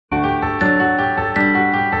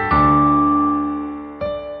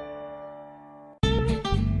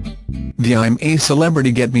The "I'm a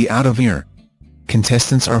celebrity, get me out of here."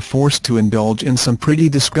 Contestants are forced to indulge in some pretty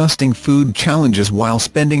disgusting food challenges while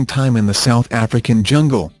spending time in the South African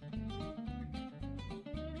jungle.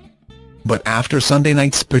 But after Sunday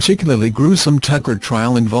night's particularly gruesome Tucker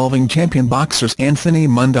trial involving champion boxers Anthony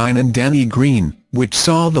Mundine and Danny Green, which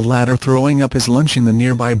saw the latter throwing up his lunch in the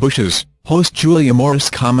nearby bushes, host Julia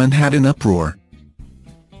Moore's comment had an uproar.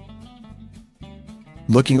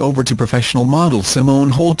 Looking over to professional model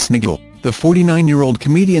Simone Holtznagel, the 49-year-old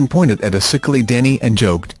comedian pointed at a sickly Danny and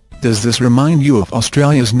joked, "Does this remind you of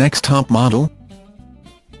Australia's Next Top Model?"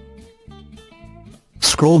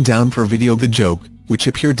 Scroll down for video. The joke, which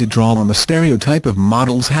appeared to draw on the stereotype of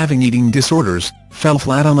models having eating disorders, fell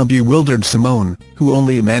flat on a bewildered Simone, who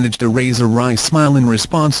only managed to raise a wry smile in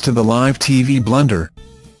response to the live TV blunder.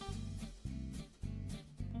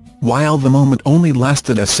 While the moment only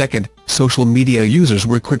lasted a second, social media users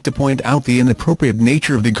were quick to point out the inappropriate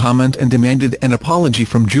nature of the comment and demanded an apology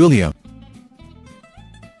from Julia.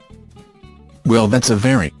 "Well, that's a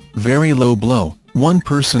very, very low blow," one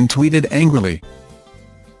person tweeted angrily.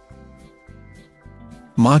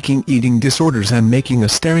 Mocking eating disorders and making a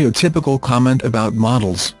stereotypical comment about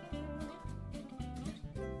models.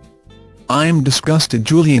 "I'm disgusted.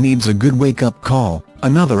 Julia needs a good wake-up call,"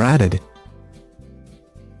 another added.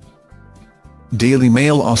 Daily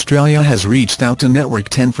Mail Australia has reached out to Network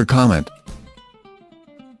 10 for comment.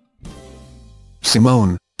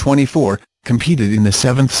 Simone, 24, competed in the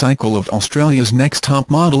 7th cycle of Australia's Next Top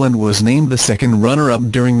Model and was named the second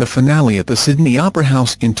runner-up during the finale at the Sydney Opera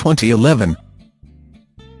House in 2011.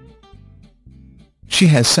 She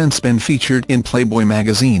has since been featured in Playboy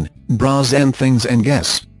magazine, Bras and Things and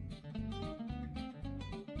Guess.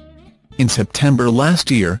 In September last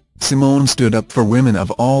year, Simone stood up for women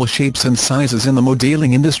of all shapes and sizes in the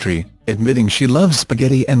modelling industry, admitting she loves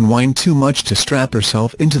spaghetti and wine too much to strap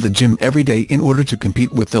herself into the gym every day in order to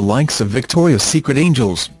compete with the likes of Victoria's Secret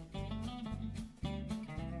angels.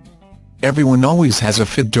 "Everyone always has a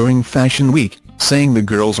fit during Fashion Week, saying the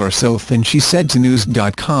girls are so thin," she said to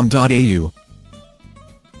news.com.au.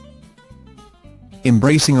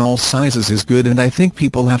 "Embracing all sizes is good, and I think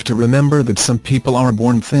people have to remember that some people are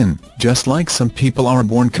born thin, just like some people are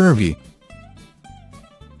born curvy."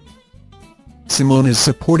 Simone is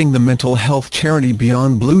supporting the mental health charity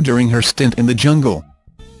Beyond Blue during her stint in the jungle.